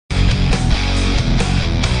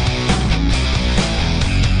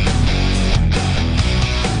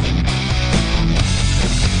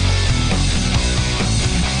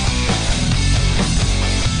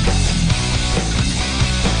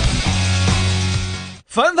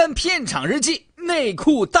凡凡片场日记内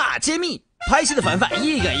裤大揭秘。拍戏的凡凡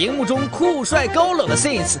一改荧幕中酷帅高冷的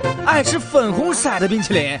sense， 爱吃粉红色的冰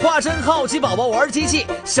淇淋，化身好奇宝宝玩机器。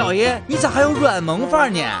小爷，你咋还有软萌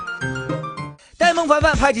范呢？呆萌凡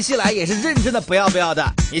凡拍起戏来也是认真的不要的。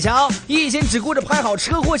你瞧，以前只顾着拍好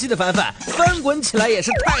车祸戏的凡凡，翻滚起来也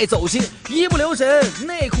是太走心，一不留神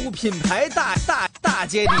内裤品牌大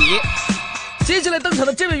揭底。接下来登场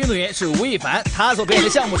的这位运动员是吴亦凡，他所表演的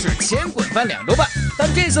项目是前滚翻2周半，但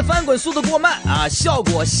这次翻滚速度过慢啊，效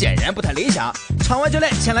果显然不太理想。场外教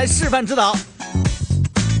练前来示范指导。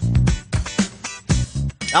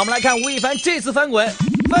让我们来看吴亦凡这次翻滚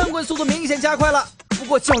速度明显加快了，不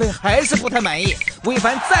过教练还是不太满意。吴亦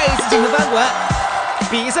凡再一次进行翻滚。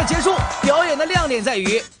比赛结束，表演的亮点在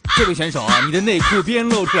于，这位选手啊，你的内裤边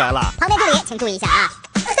露出来了。旁边助理请注意一下啊。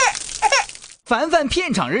凡凡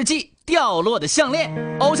片场日记。掉落的项链，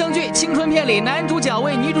偶像剧青春片里男主角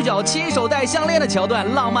为女主角亲手戴项链的桥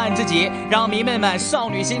段，浪漫至极，让迷妹们少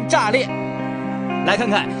女心炸裂。来看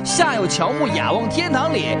看夏有乔木雅望天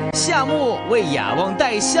堂里夏木为雅望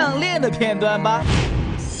戴项链的片段吧。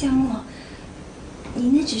夏木，你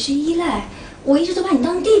那只是依赖，我一直都把你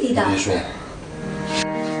当弟弟的。别说。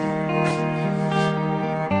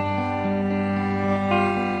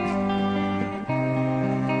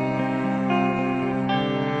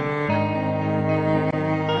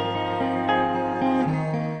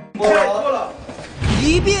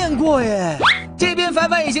一遍过耶！这边凡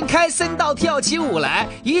凡已经开森道跳起舞来，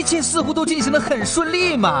一切似乎都进行得很顺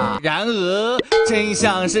利嘛。然而真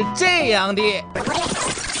相是这样的，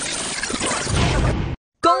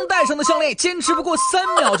刚戴上的项链坚持不过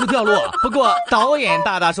3秒就掉落。不过导演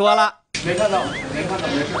大说了，没看到，没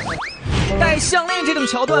事。戴项链这种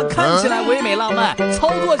桥段看起来唯美浪漫，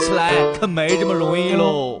操作起来可没这么容易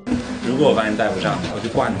喽。如果我发现戴不上，我就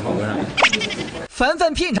挂你头上。凡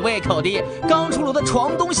凡片场胃口低，刚出炉的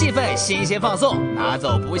床东戏份新鲜放送，拿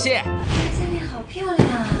走不谢。项链好漂亮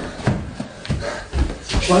啊！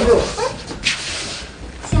还给我！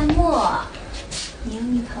夏木，你有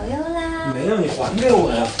女朋友啦？没有，你还给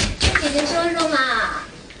我呀！跟姐姐说说嘛。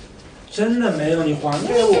真的没有，你还给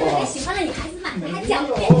真的我！很喜欢了女孩子嘛，你还讲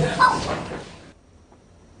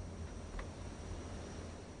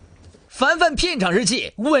凡凡片场日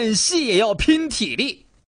记，吻戏也要拼体力。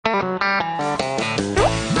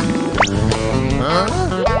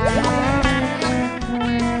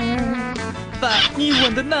凡，你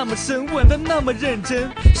吻得那么深，吻得那么认真，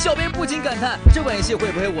小编不禁感叹，这吻戏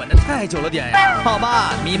会不会吻得太久了点呀？好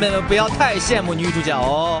吧，迷妹们不要太羡慕女主角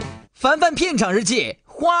哦。凡凡片场日记，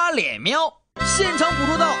花脸喵。现场捕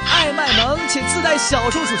捉到爱卖萌且自带小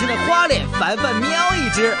兽属性的花脸凡凡喵一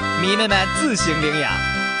只，迷妹们自行领养。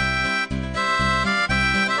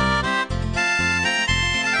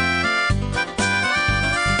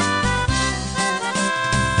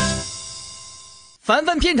凡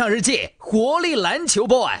凡片场日记，活力篮球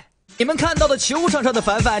boy。你们看到的球场上的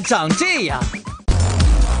凡凡长这样。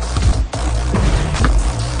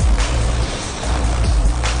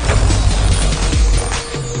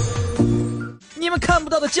你们看不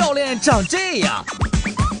到的教练长这样。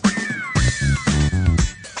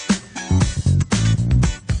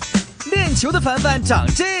练球的凡凡长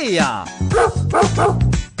这样。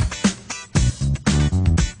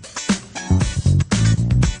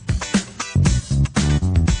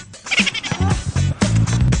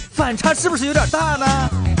反差是不是有点大呢？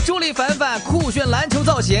助理凡凡酷炫篮球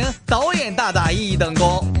造型，导演大一等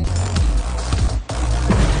功。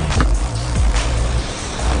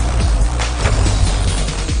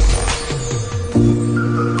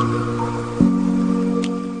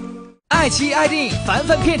爱奇艺爱电影凡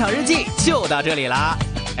凡片场日记就到这里啦！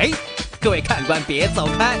哎，各位看官别走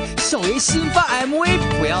开，少爷新发 MV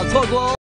不要错过哦。